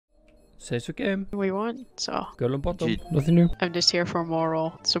Says okay. We won, so Girl on bottom. G. Nothing new. I'm just here for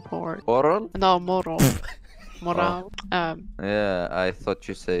moral support. Oral? No, moral. Moral. Yeah, I thought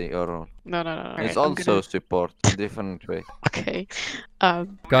you say oral. No. It's Alright, I'm also gonna... support, different way. Okay.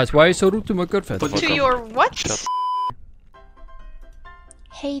 Guys, why are you so rude to my girlfriend? To your what? Shut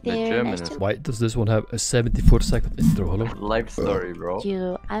Hey The there, German nice is to Why does this one have a 74-second intro? Hello? life story, bro. meet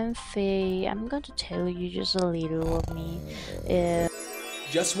you. I'm Faye. I'm going to tell you just a little of me.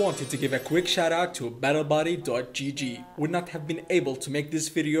 Just wanted to give a quick shout out to BattleBuddy.gg. Would not have been able to make this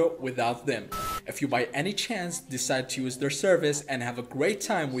video without them. If you by any chance decide to use their service and have a great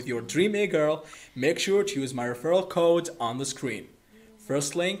time with your dream girl, make sure to use my referral code on the screen.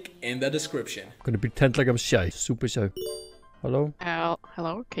 First link in the description. I'm gonna pretend like I'm shy. Super shy. Hello?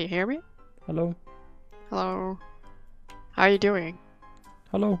 Hello? Can you hear me? Hello? Hello? How are you doing?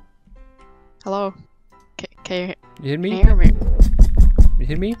 Hello? Hello? Can you You hear me? hear me? You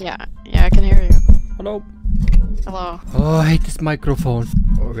hear me? Yeah, I can hear you. Hello? Hello? Oh, I hate this microphone.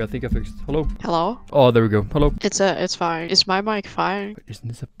 Oh, I think I fixed. Hello? Hello? Oh, there we go. Hello? It's fine. Is my mic fine? Isn't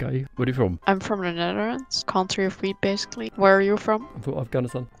this a guy? Where are you from? I'm from the Netherlands, country of wheat basically. Where are you from? I'm from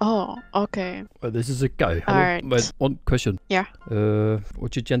Afghanistan. Oh, okay. This is a guy. Hello? Alright. Wait, one question. Yeah.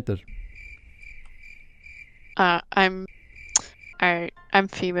 What's your gender? I'm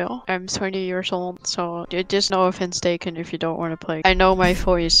female. I'm 20 years old, so just no offense taken if you don't want to play. I know my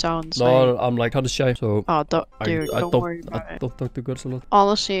voice sounds No, like... I'm like kinda shy, so Oh, dude, I don't worry about I it. don't talk to girls a lot.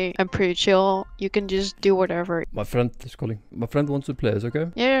 Honestly, I'm pretty chill. You can just do whatever. My friend is calling. My friend wants to play, is okay?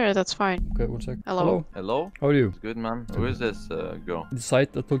 Yeah, that's fine. Okay, one sec. Hello. Hello? How are you? Good, man. Who is this girl? The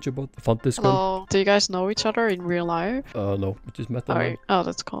site I told you about. I found this girl. Hello. Do you guys know each other in real life? No, we just met online. Alright. Oh,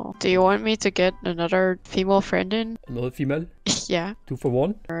 that's cool. Do you want me to get another female friend in? Another female. Yeah. 2 for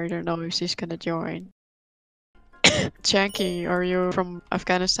 1. I don't know if she's gonna join. Janky, are you from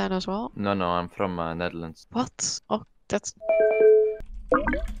Afghanistan as well? No, I'm from Netherlands. What? Oh, that's...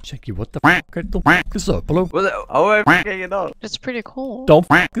 Jackie, what the f***? Okay, don't f*** this up. Hello? How am I f***ing it up? That's pretty cool. Don't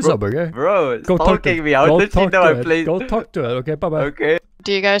f*** this up, okay? Bro, it's Go talk to stalking me. How Go did she talk know to I it. played? Go talk to it, okay? Bye-bye. Okay.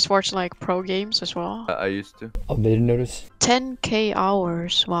 Do you guys watch like pro games as well? I used to. I didn't notice. 10k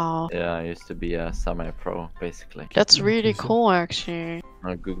hours, wow. Yeah, I used to be a semi-pro, basically. That's really so. cool actually.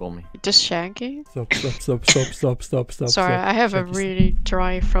 Google me. Just Shanky? Stop. Sorry, I have a Shanky's- really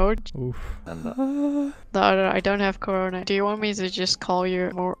dry throat. Oof. And No, I don't have corona. Do you want me to just call you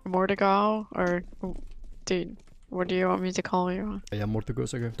Mordegal? Or... Dude, what do you want me to call you? I am more to go,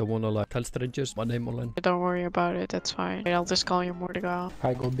 okay? Don't wanna like tell strangers my name online. Don't worry about it, that's fine. I'll just call you Mordegal.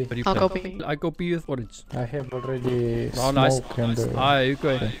 I go B. Where you I'll play? go B. I go B with orange. I have already Oh, nice. smoke and Hi, you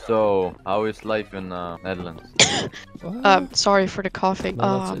go. so, how is life in Netherlands? Sorry for the coughing. No,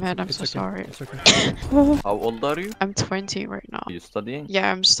 Oh it's- man, I'm it's so okay. sorry. It's okay. How old are you? I'm 20 right now. Are you studying?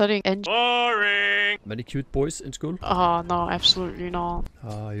 Yeah, I'm studying Many cute boys in school? Oh no, absolutely not.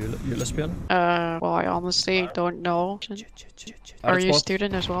 You lesbian? Well, I honestly don't know. Are you a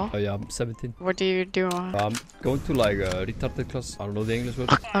student as well? Oh yeah, I'm 17. What do you do? I'm going to like a retarded class. I don't know the English word.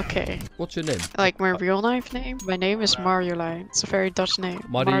 Okay. What's your name? Like my real life name? My name is Marjolein. It's a very Dutch name.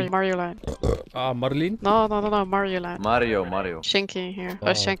 Marjolein. Marlene? No, Marjolein. Mario. Shanky here. Oh.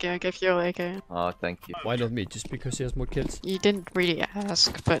 Oh, Shanky, I give you a AK. Oh, thank you. Why not me? Just because he has more kids? You didn't really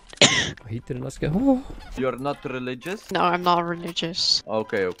ask, but He didn't ask it. Oh. You're not religious? no, I'm not religious.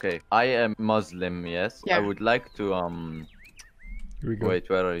 Okay. I am Muslim, yes. Yeah. I would like to, Here we go. wait,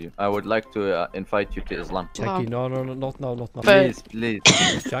 where are you? I would like to invite you to Islam. Jackie, no, not now. But- Please.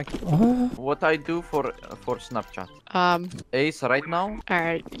 Jackie. Oh. What I do for Snapchat? Ace right now?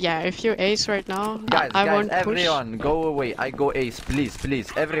 Alright, yeah, if you ace right now, Guys, I won't push. everyone, go away. I go Ace,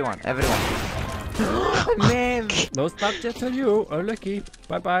 please. Everyone. Man. No Snapchat for you. Oh, lucky.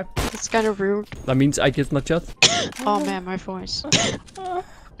 Bye. It's kind of rude. That means I get Snapchat? Oh man, my voice.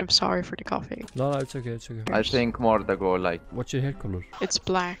 I'm sorry for the coffee. No, it's okay. I think more the go like. What's your hair color? It's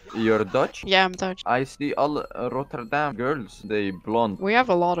black. You're Dutch? Yeah, I'm Dutch. I see all Rotterdam girls, they blonde. We have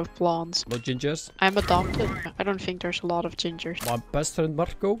a lot of blondes. No gingers? I'm adopted. I don't think there's a lot of gingers. My best friend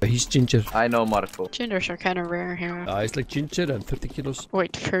Marco, he's ginger. I know Marco. Gingers are kind of rare here. He's like ginger and 30 kilos.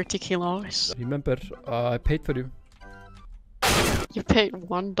 Wait, 30 kilos? Remember, I paid for you. You paid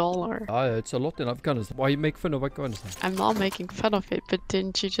 $1. It's a lot in Afghanistan. Why you make fun of Afghanistan? I'm not making fun of it, but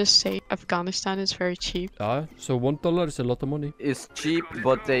didn't you just say Afghanistan is very cheap? So $1 is a lot of money. It's cheap,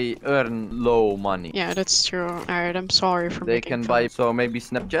 but they earn low money. Yeah, that's true. Alright, I'm sorry for They making can fun. buy, so maybe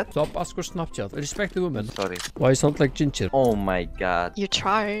Snapchat? Stop, ask for Snapchat. Respect the woman. Sorry. Why you sound like ginger? Oh my god. You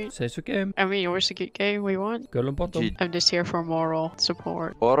tried. Say it's okay. I mean, it was a good game we won. Girl on bottom. G. I'm just here for moral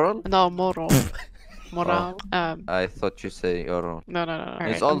support. Oral? No, moral. Moral. I thought you say Oro. No. It's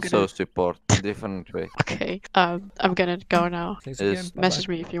Alright, I'm also gonna... support, different way. Okay. I'm gonna go now. Thanks Is- again. Bye-bye. Message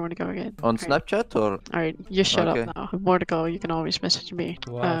me if you want to go again. On Alright. Snapchat or? Alright, you shut Okay. up now. If more to go, you can always message me.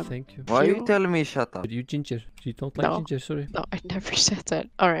 Wow, thank you. Why are you You- telling me shut up? But you ginger. You don't like No. ginger, sorry. No, I never said that.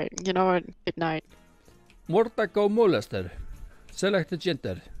 Alright, you know what? Good night. Mordago molester. Select a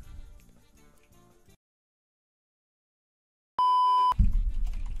gender.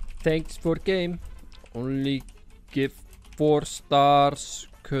 Thanks for game. Only give 4 stars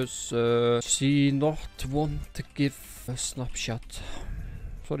cause she not want to give a snapshot.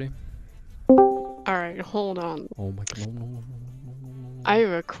 Sorry. Alright, hold on. Oh my god, no. I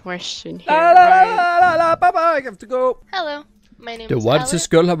have a question here, La la right? la la la, bye bye, I have to go. Hello, my name The is why Alex. does this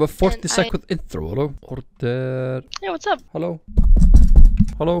girl have a 40 and second intro? Hello? Order. Yeah, what's up? Hello?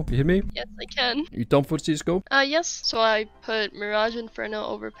 Hello? You hear me? Yes, I can. You down for CSGO? Yes. So I put Mirage Inferno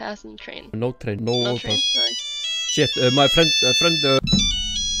overpass and train. No train, no No overpass. train. Alright. Shit, my friend, There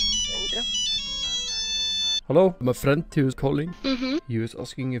you go. hello? My friend he was calling. Mm-hmm. He was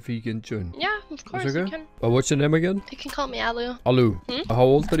asking if he can join. Yeah, of course okay? you can. What's your name again? You can call me Alu. Alu. Hmm? How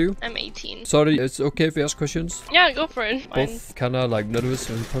old are you? I'm 18. Sorry, it's okay if we ask questions. Yeah, go for it. Fine. Both kinda like nervous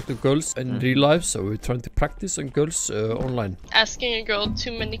when we talk to girls in real life, so we're trying to practice on girls online. Asking a girl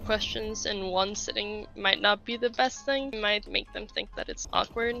too many questions in one sitting might not be the best thing. It might make them think that it's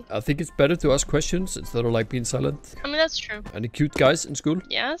awkward. I think it's better to ask questions instead of like being silent. I mean, that's true. Any cute guys in school?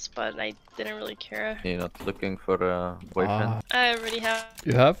 Yes, but I didn't really care. You're not looking for a boyfriend? I already have.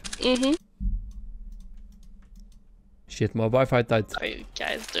 You have? Mm-hmm. Shit, my Wi-Fi died. Are you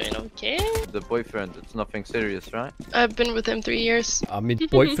guys doing okay? The boyfriend, it's nothing serious, right? I've been with him 3 years. I mean,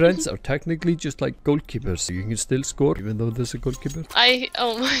 boyfriends are technically just like goalkeepers. You can still score even though there's a goalkeeper.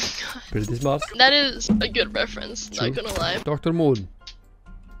 Oh my god. Pretty smart. That is a good reference, True. not gonna lie. Dr. Moon,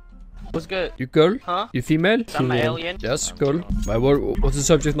 What's good? you girl? Huh? You female? I'm an alien. Yes, girl. What's the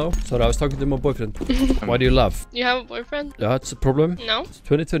subject now? Sorry, I was talking to my boyfriend. Why do you laugh? You have a boyfriend? That's a problem. No? It's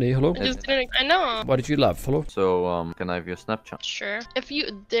 2020, hello? I just didn't. I know. Why did you laugh? Hello? So, can I have your Snapchat? Sure. If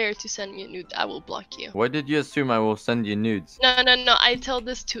you dare to send me a nude, I will block you. Why did you assume I will send you nudes? No. I tell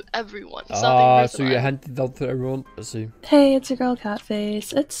this to everyone. Something So you personal. hand it out to everyone? I see. Hey, it's your girl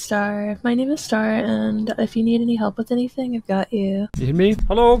Catface. It's Star. My name is Star, and if you need any help with anything, I've got you. You hear me?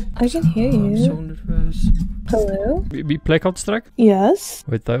 Hello? I can hear I'm so you. nervous. Hello? We play Counter-Strike? Yes?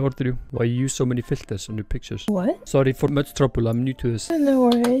 Wait, I order you. Why you use so many filters on your pictures? What? Sorry for much trouble, I'm new to this. No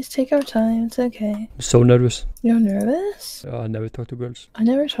worries. Take our time. It's okay. I'm so nervous. You're nervous? I never talk to girls. I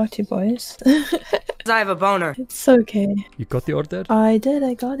never talk to boys. I have a boner. It's okay. You got the order? I did.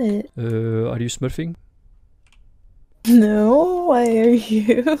 I got it. Are you smurfing? No, why are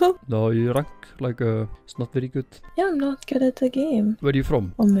you? No, you rank like it's not very good. Yeah, I'm not good at the game. Where are you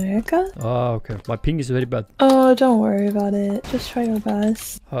from? America? Ah, okay. My ping is very bad. Oh, don't worry about it. Just try your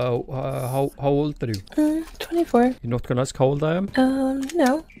best. How old are you? 24. You're not gonna ask how old I am?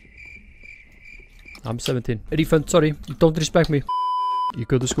 No. I'm 17. Refund, sorry. You don't respect me. You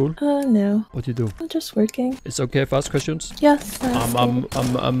go to school? No. What do you do? I'm just working. It's okay if I ask questions? Yes, that's I'm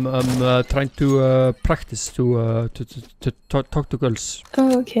trying to practice to talk to girls.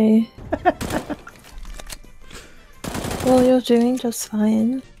 Oh, okay. Well, you're doing just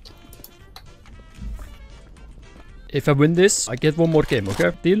fine. If I win this, I get one more game,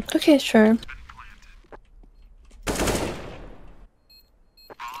 okay? Deal? Okay, sure.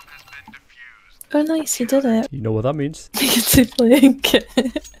 Oh, nice, you did it. You know what that means. Negative link.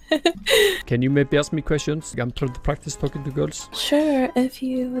 Can you maybe ask me questions? I'm trying to practice talking to girls. Sure, if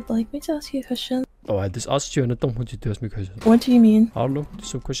you would like me to ask you a question. Oh, I just asked you and I don't want you to ask me questions. What do you mean? I don't know,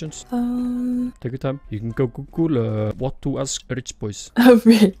 just some questions. Take your time. You can go Google what to ask rich boys. Oh,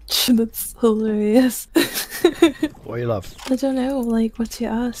 rich. That's hilarious. Why you laugh? I don't know, like, what to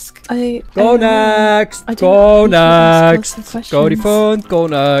ask. I Go don't know. next! I don't Go usually ask lots next! of Go the questions. phone, go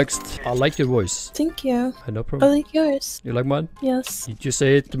next! I like your voice. Thank you. No I problem. like yours. You like mine? Yes. You just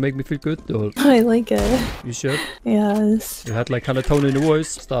say it to make me feel good, or I like it. you sure? Yes. You had like kind of tone in the voice.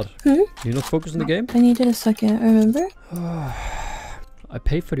 Start. Hmm? You not focused on the game? I needed a second, remember? I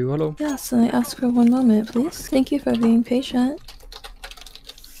pay for you, hello. Yes, and I ask for one moment, please. Thank you for being patient.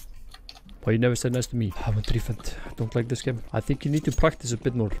 Why you never said nice to me? I want refund. I don't like this game. I think you need to practice a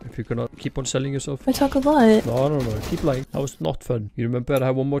bit more if you're gonna keep on selling yourself. I talk a lot. No. Keep lying. That was not fun. You remember I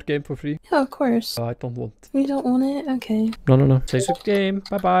have one more game for free? Yeah, of course. I don't want. You don't want it? Okay. No. Say some game.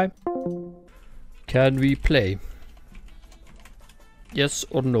 Bye-bye. Can we play? Yes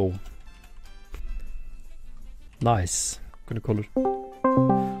or no? Nice. Gonna call it.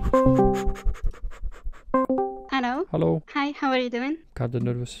 Hello. Hello. Hello. Hi, how are you doing? Kinda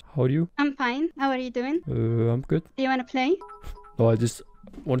nervous. How are you? I'm fine. How are you doing? I'm good. Do you want to play? No, I just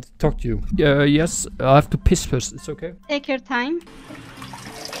wanted to talk to you. Yes, I have to piss first. It's okay? Take your time.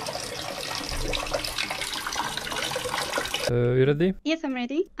 You ready? Yes, I'm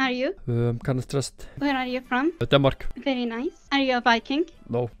ready. Are you? I'm kinda stressed. Where are you from? Denmark. Very nice. Are you a Viking?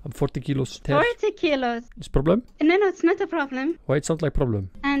 No, I'm 40 kilos. 40 kilos. It's problem? No, it's not a problem. Why it sounds like problem?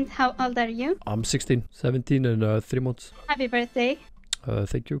 And how old are you? I'm 16. 17 in 3 months. Happy birthday.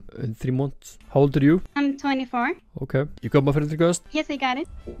 Thank you. In 3 months. How old are you? I'm 24. Okay. You got my friend request? Yes, I got it.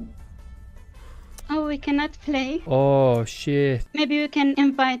 Oh, we cannot play. Oh, shit. Maybe we can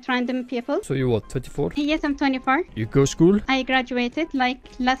invite random people. So you what, 24? Yes, I'm 24. You go school? I graduated like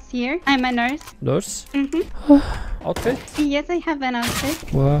last year. I'm a nurse. Nurse? Mm-hmm. Outfit? Yes, I have an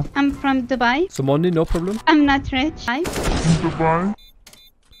outfit. Wow. I'm from Dubai. So money, no problem? I'm not rich. Dubai.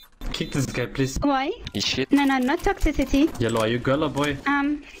 Kick this guy, please. Why? He's shit. No, not toxicity. Yellow, are you girl or boy?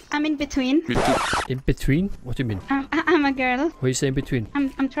 I'm in between. Me too. In between? What do you mean? I'm a girl. What you say in between?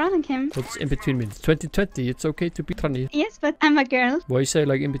 I'm trolling him. What's in between mean? It's 2020. It's okay to be tranny. Yes, but I'm a girl. What you say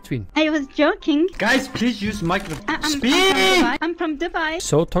like in between? I was joking. Guys, please use microphone. Speak! I'm from Dubai.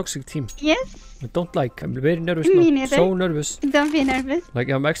 So toxic team. Yes. I don't like. I'm very nervous Me now. neither. So nervous. Don't be nervous. Like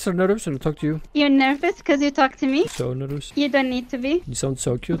I'm extra nervous when I talk to you. You're nervous because you talk to me. So nervous. You don't need to be. You sound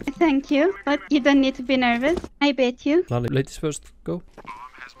so cute. Thank you, but you don't need to be nervous. I bet you. Now, ladies first. Go.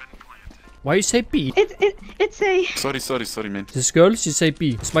 Why you say B? It's a... Sorry, man. This girl, she say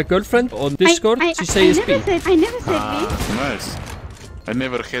B. It's my girlfriend on Discord. She say B. I never said B. Nice. I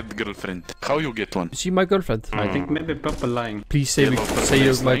never had girlfriend. How you get one? Is she my girlfriend? I think maybe Papa lying. Please say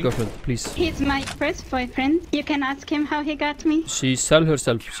you're my girlfriend, please. He's my first boyfriend. You can ask him how he got me. She sell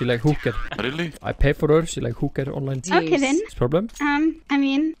herself. She like hooker. Really? I pay for her. She like hooker online. Okay then. What's problem? I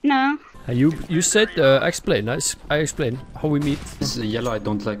mean, no. You said explain. I explain how we meet. This is Yellow I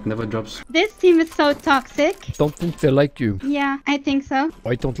don't like. Never drops. This team is so toxic. Don't think they like you. Yeah, I think so.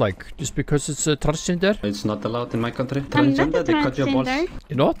 Why don't like? Just because it's transgender? It's not allowed in my country. I'm not a Transgender, they cut your balls. transgender.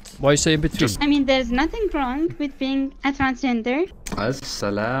 You're not? Why say in between? I mean, there's nothing wrong with being a transgender.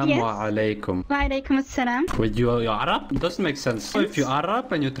 Assalamu Yes. alaikum. Wa alaikum assalam. With you're Arab? Doesn't make sense. So if you're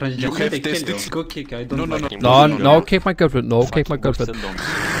Arab and you're transgender, You have they kill you. tested- Go kick. I don't like it. No, kick my girlfriend. No, kick my girlfriend.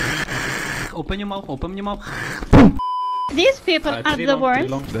 Open your mouth. Open your mouth. These people are the worst.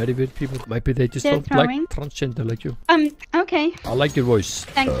 Very weird people. Maybe they just They're don't throwing. like transgender like you. Okay. I like your voice.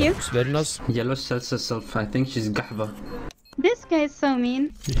 Thank you. It's very nice. Yellow sells herself. I think she's Gahva. This guy is so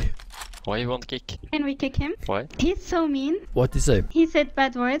mean. Why you want kick? Can we kick him? Why? He's so mean. What did he say? He said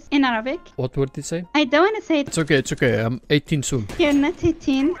bad words in Arabic. What word did he say? I don't want to say it. It's okay. I'm 18 soon. You're not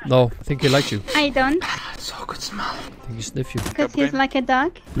 18. No, I think he likes you. I don't. So good smell. I think he sniff you. Because he's like a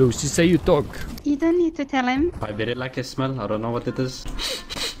dog. Blue, she say you dog. You don't need to tell him. I very like a smell. I don't know what it is.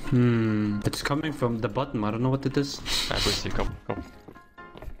 It's coming from the bottom. I don't know what it is. Push you, come.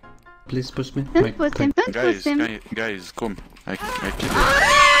 Please push me. Don't push him. Don't push him. Guys, come. I kill you.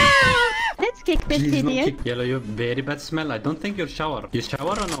 Let's kick this Please don't idiot. kick. Yellow, you have very bad smell. I don't think you shower. You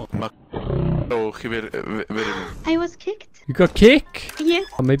shower or no? Oh, he very low. I was kicked. You got kick? Yes.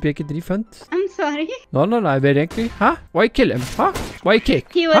 Or maybe I can refund? I'm sorry. No, I'm very angry. Huh? Why kill him? Huh? Why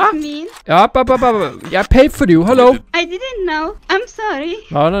kick? He was huh? mean. Yeah, I paid for you. Hello. I didn't know. I'm sorry.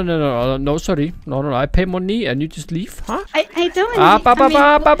 No, sorry. No, I pay money and you just leave, huh? I don't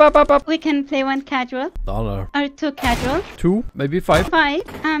want we can play one casual. No. Or two casual. 2, maybe 5. 5.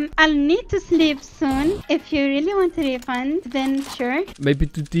 I'll need to sleep soon. If you really want a refund, then sure. Maybe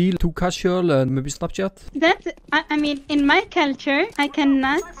to deal 2 casual and maybe Snapchat. I mean, in my culture, I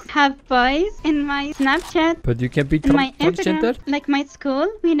cannot have boys in my Snapchat. But you can be In my transgender? Instagram, like my school,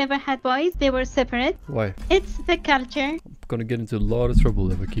 we never had boys. They were separate. Why? It's the culture. I'm gonna get into a lot of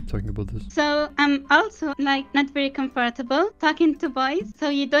trouble if I keep talking about this. So I'm also like not very comfortable talking to boys. So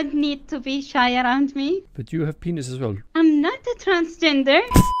you don't need to be shy around me. But you have penis as well. I'm not a transgender.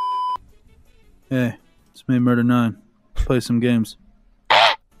 Hey, it's me, Murder 9. Play some games.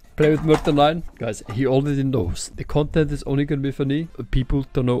 Play with Murder 9. Guys, he already knows. The content is only gonna be funny. People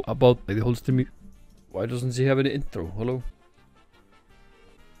don't know about like, the whole stream. Why doesn't he have any intro? Hello?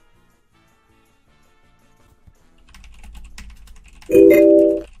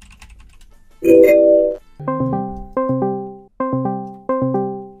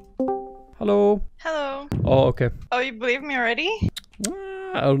 Hello? Hello. Oh, okay. Oh, you believe me already?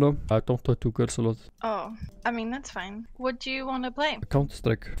 I don't know. I don't talk to girls a lot. Oh, I mean, that's fine. What do you want to play?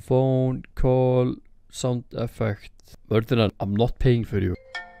 Counter-Strike. Phone, call, sound effect. Murder 9, I'm not paying for you.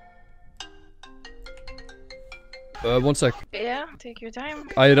 One sec. Yeah, take your time.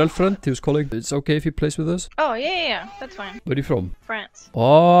 IRL friend, he was calling. It's okay if he plays with us? Oh, yeah, that's fine. Where are you from? France.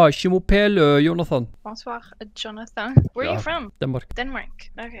 Oh, Shimopel, Jonathan. Bonsoir, Jonathan. Where are you from? Denmark.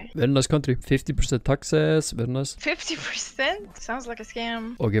 Denmark. Okay. Very nice country. 50% taxes, very nice. 50%? Sounds like a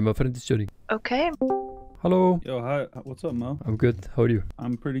scam. Okay, my friend is joining. Okay. Hello. Yo, hi. What's up, Mo? I'm good. How are you?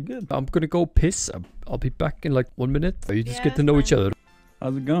 I'm pretty good. I'm gonna go piss. I'll be back in like 1 minute. You just Yeah, get to know each other.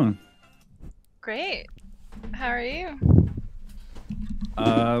 How's it going? Great. How are you?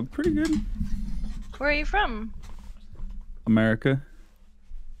 Pretty good. Where are you from? America.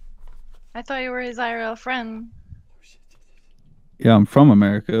 I thought you were his IRL friend. Yeah, I'm from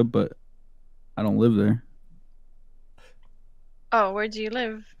America, but I don't live there. Oh, where do you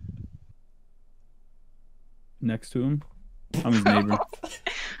live? Next to him. I'm his neighbor.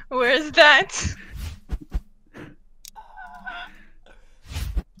 Where's that?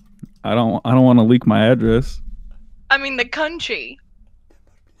 I don't want to leak my address. I mean the country.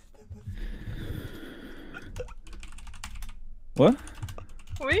 What?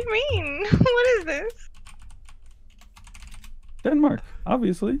 What do you mean? What is this? Denmark,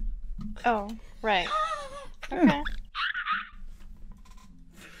 obviously. Oh, right. Okay.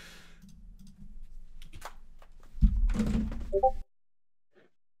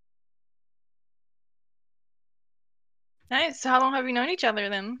 Nice. How long have you known each other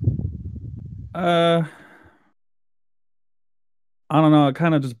then? I don't know. It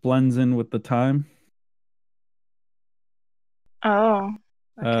kind of just blends in with the time. Oh.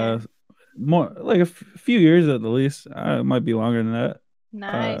 Okay. More like a few years at the least. It might be longer than that.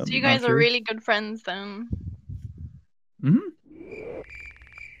 Nice. So you not guys are sure. really good friends then. Mm-hmm.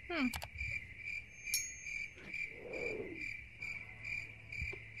 Hmm.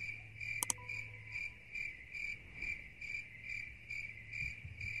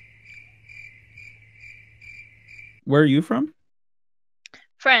 Where are you from?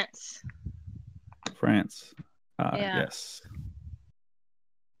 France. France. Yeah. Yes.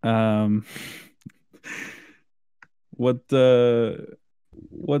 What I'm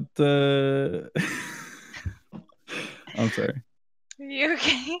sorry. You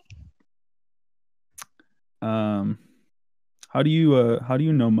okay? How do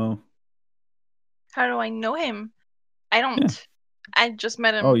you know Mo? How do I know him? I don't. Yeah. I just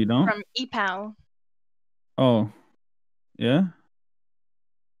met him Oh, you don't? from ePal. Oh. Yeah?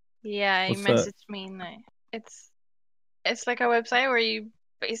 Yeah, he What's that? messaged me and it's like a website where you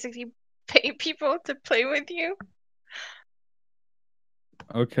basically pay people to play with you.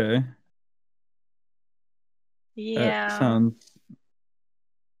 Okay. Yeah.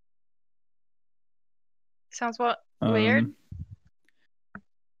 Sounds what? Weird?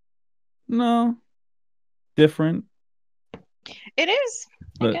 No. Different. It is,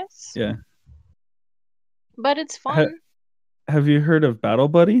 I But guess. yeah. But it's fun. Have you heard of Battle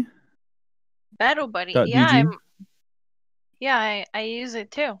Buddy? Battle Buddy. .gg? Yeah, I use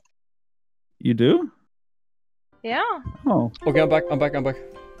it too. You do? Yeah. Oh. Okay, I'm back. Oh,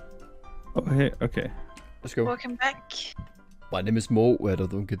 hey, okay. Let's go. Welcome back. My name is Mo. Wait, I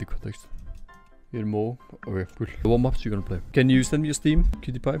don't get the context. You're Mo. Okay, cool. What maps are you gonna play? Can you send me your Steam,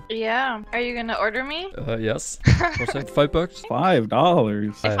 Cutie Pie? Yeah. Are you gonna order me? Yes. What's that? $5? $5.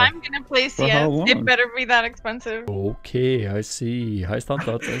 If I'm gonna play For how CS, it long? better be that expensive. Okay, I see. High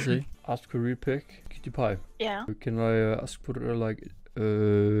standards, I see. Ask for real pick, Cutie Pie. Yeah. Can I ask for like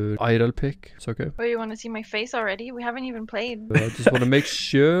IRL pick? It's okay. Oh, you want to see my face already? We haven't even played. I just want to make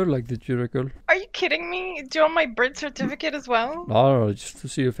sure, like, that you're a girl. Are you kidding me? Do you want my birth certificate as well? No, just to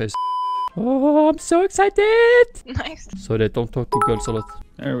see your face. Oh, I'm so excited! Nice. So they don't talk to girls a lot.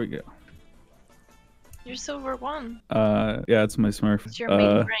 There we go. You're silver 1. Yeah, it's my Smurf. It's your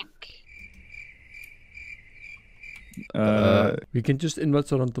main rank. We can just invite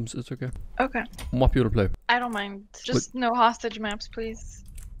some randoms, it's okay. Okay. What map you wanna play? I don't mind. Just no hostage maps, please.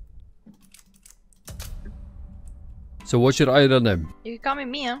 So what's your IRL name? You can call me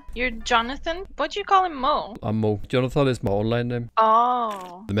Mia. You're Jonathan? What'd you call him Mo? I'm Mo. Jonathan is my online name.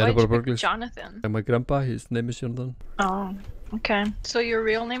 Oh. The man Why'd you of pick burglars. Jonathan? And my grandpa, his name is Jonathan. Oh. Okay. So your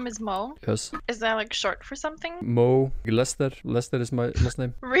real name is Mo? Yes. Is that like short for something? Mo Lester. Lester is my last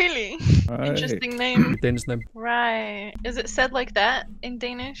name. Really? Right. Interesting name. Danish name. Right. Is it said like that in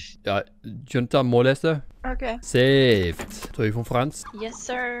Danish? Yeah, Jonathan Mo Lester. Okay. Saved. So you from France? Yes,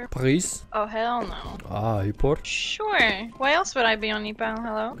 sir. Paris? Oh, hell no. Ah, you poor. Sure. Why else would I be on ePal?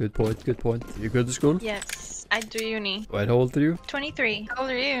 Hello? Good point, good point. You go to school? Yes. I do uni. Wait, how old are you? 23. How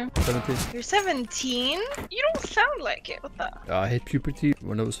old are you? 17. You're 17? You don't sound like it. What the? I hit puberty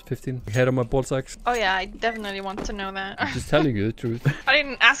when I was 15. Hair on my ball sacks. Oh yeah, I definitely want to know that. I'm just telling you the truth. I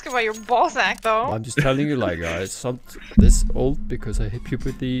didn't ask about your ball sack though. I'm just telling you, like, it's not this old because I hit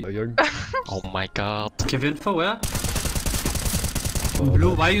puberty young. Oh my god. Give info, yeah?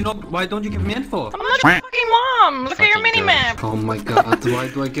 Blue, why don't you give me info? I'm not your fucking mom! Look at your mini-map! Oh my god, why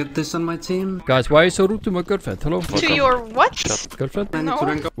do I get this on my team? Guys, why are you so rude to my girlfriend? Hello? To your what? Girlfriend? No.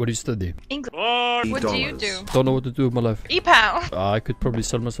 What do you study? English. What do you do? Don't know what to do with my life. EPAL. I could probably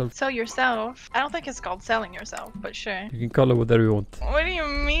sell myself. Sell yourself? I don't think it's called selling yourself, but sure. You can call it whatever you want. What do you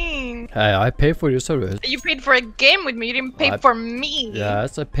mean? Hey, I pay for your service. You paid for a game with me, you didn't pay for me!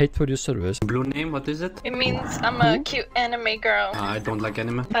 Yes, I paid for your service. Blue name, what is it? It means I'm a cute anime girl. I don't like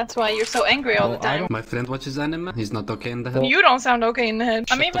anime. That's why you're so angry all the time. My friend watches anime. He's not okay in the head. You don't sound okay in the head.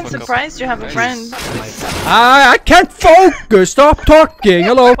 I'm even surprised you have a friend. I can't focus! Stop talking!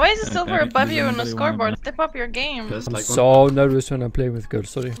 Hello! Why is it silver above you on the scoreboard? Step up your game. I'm so nervous when I'm playing with girls,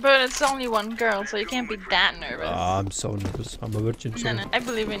 sorry. But it's only one girl, so you can't be that nervous. I'm so nervous. I'm a virgin. So. No, I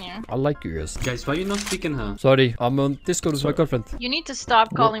believe in you. I like you guys. Guys, why are you not speaking her? Sorry, I'm on Discord with my girlfriend. You need to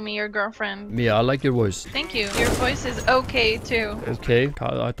stop calling me your girlfriend. Mia, I like your voice. Thank you. Your voice is okay too. Okay,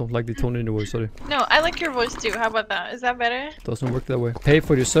 I don't like the tone in your voice, sorry. No, I like your voice too. How about that? Is that better? Doesn't work that way. Pay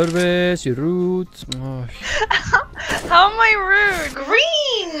for your service, you're rude. Oh. How am I rude?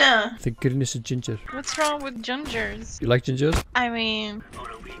 Green! I think green is a ginger. What's wrong with gingers? You like gingers? I mean...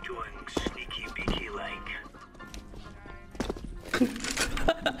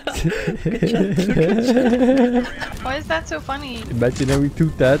 Why is that so funny? Imagine having two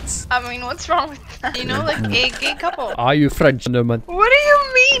dads. I mean, what's wrong with that? You know, like a gay couple. Are you French, no man? What do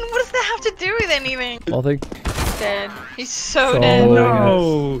you mean? What does that have to do with anything? Nothing. Dead. He's so dead.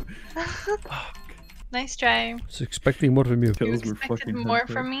 No. Nice try. I was expecting more from you. You expected more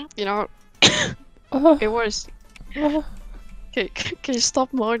from me? You know, it was... Okay, can you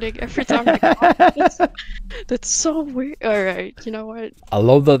stop moaning every time I come? That's so weird. Alright, you know what? I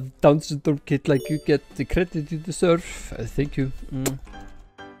love that Down syndrome kid like you get the credit you deserve. Thank you.